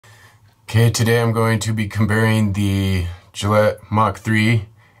Okay, today I'm going to be comparing the Gillette Mach 3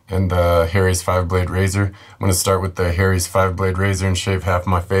 and the Harry's 5-blade razor. I'm going to start with the Harry's 5-blade razor and shave half of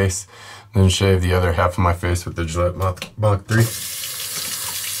my face, then shave the other half of my face with the Gillette Mach 3.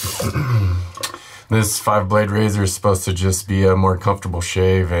 This 5-blade razor is supposed to just be a more comfortable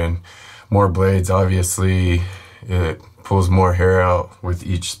shave and more blades. Obviously, it pulls more hair out with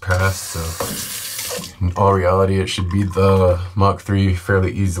each pass, so in all reality, it should beat the Mach 3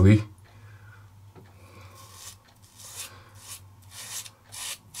 fairly easily.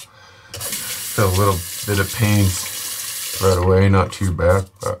 Feel a little bit of pain right away, not too bad,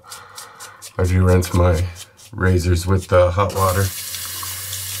 but I do rinse my razors with hot water,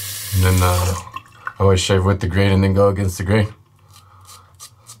 and then I always shave with the grain and then go against the grain.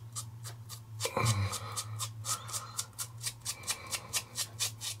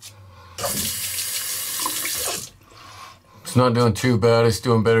 It's not doing too bad. It's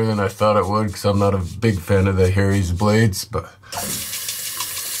doing better than I thought it would because I'm not a big fan of the Harry's blades, but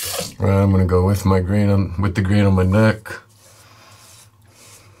right, I'm gonna go with my grain with the grain on my neck.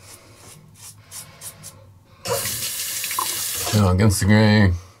 Now against the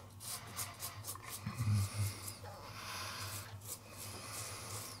grain.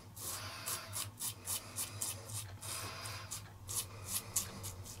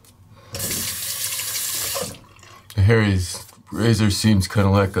 The Harry's razor seems kind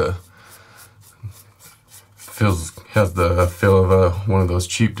of like has the feel of one of those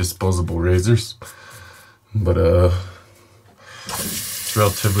cheap disposable razors, but it's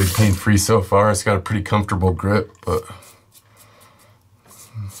relatively pain-free so far. It's got a pretty comfortable grip, but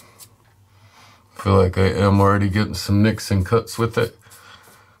I feel like I am already getting some nicks and cuts with it.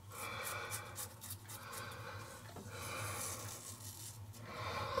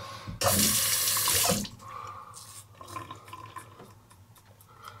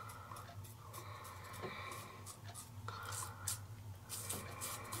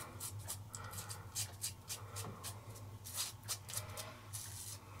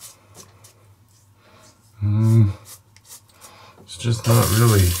 It's just not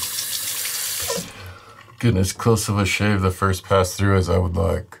really getting as close of a shave the first pass through as I would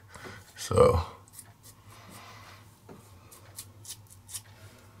like. So,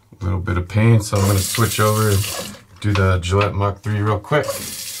 a little bit of pain, so I'm going to switch over and do the Gillette Mach 3 real quick.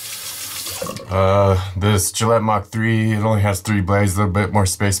 This Gillette Mach 3, it only has 3 blades, a little bit more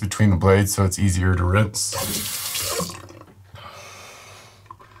space between the blades, so it's easier to rinse.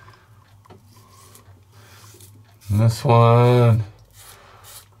 And this one,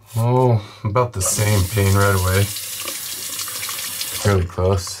 about the same pain right away. Fairly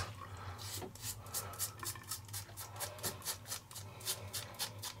close.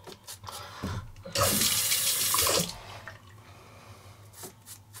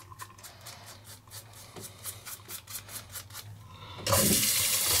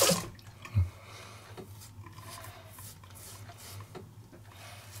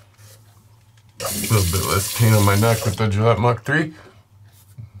 A little bit less pain on my neck with the Gillette Mach 3.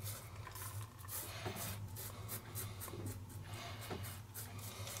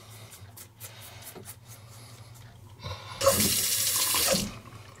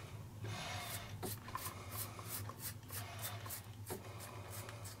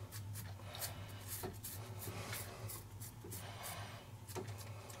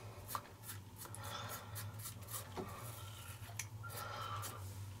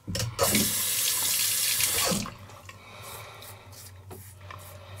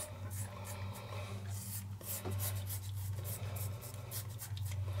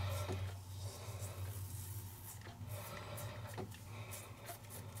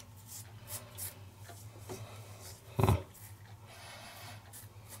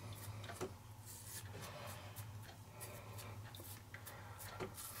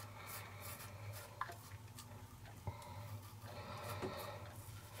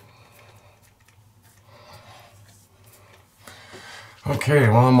 Okay,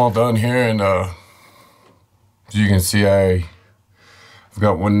 well, I'm all done here, and as you can see, I've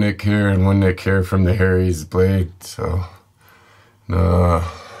got one nick here and one nick here from the Harry's blade, so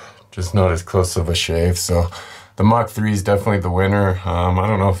just not as close of a shave. So the Mach 3 is definitely the winner. I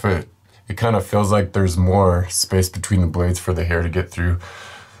don't know if it kind of feels like there's more space between the blades for the hair to get through.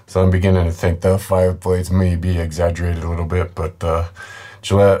 So I'm beginning to think the 5 blades may be exaggerated a little bit, but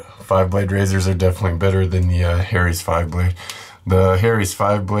Gillette 5-blade razors are definitely better than the Harry's 5-blade. The Harry's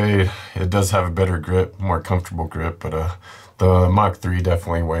 5-blade, it does have a better grip, more comfortable grip, but the Mach 3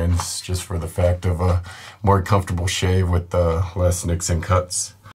 definitely wins just for the fact of a more comfortable shave with less nicks and cuts.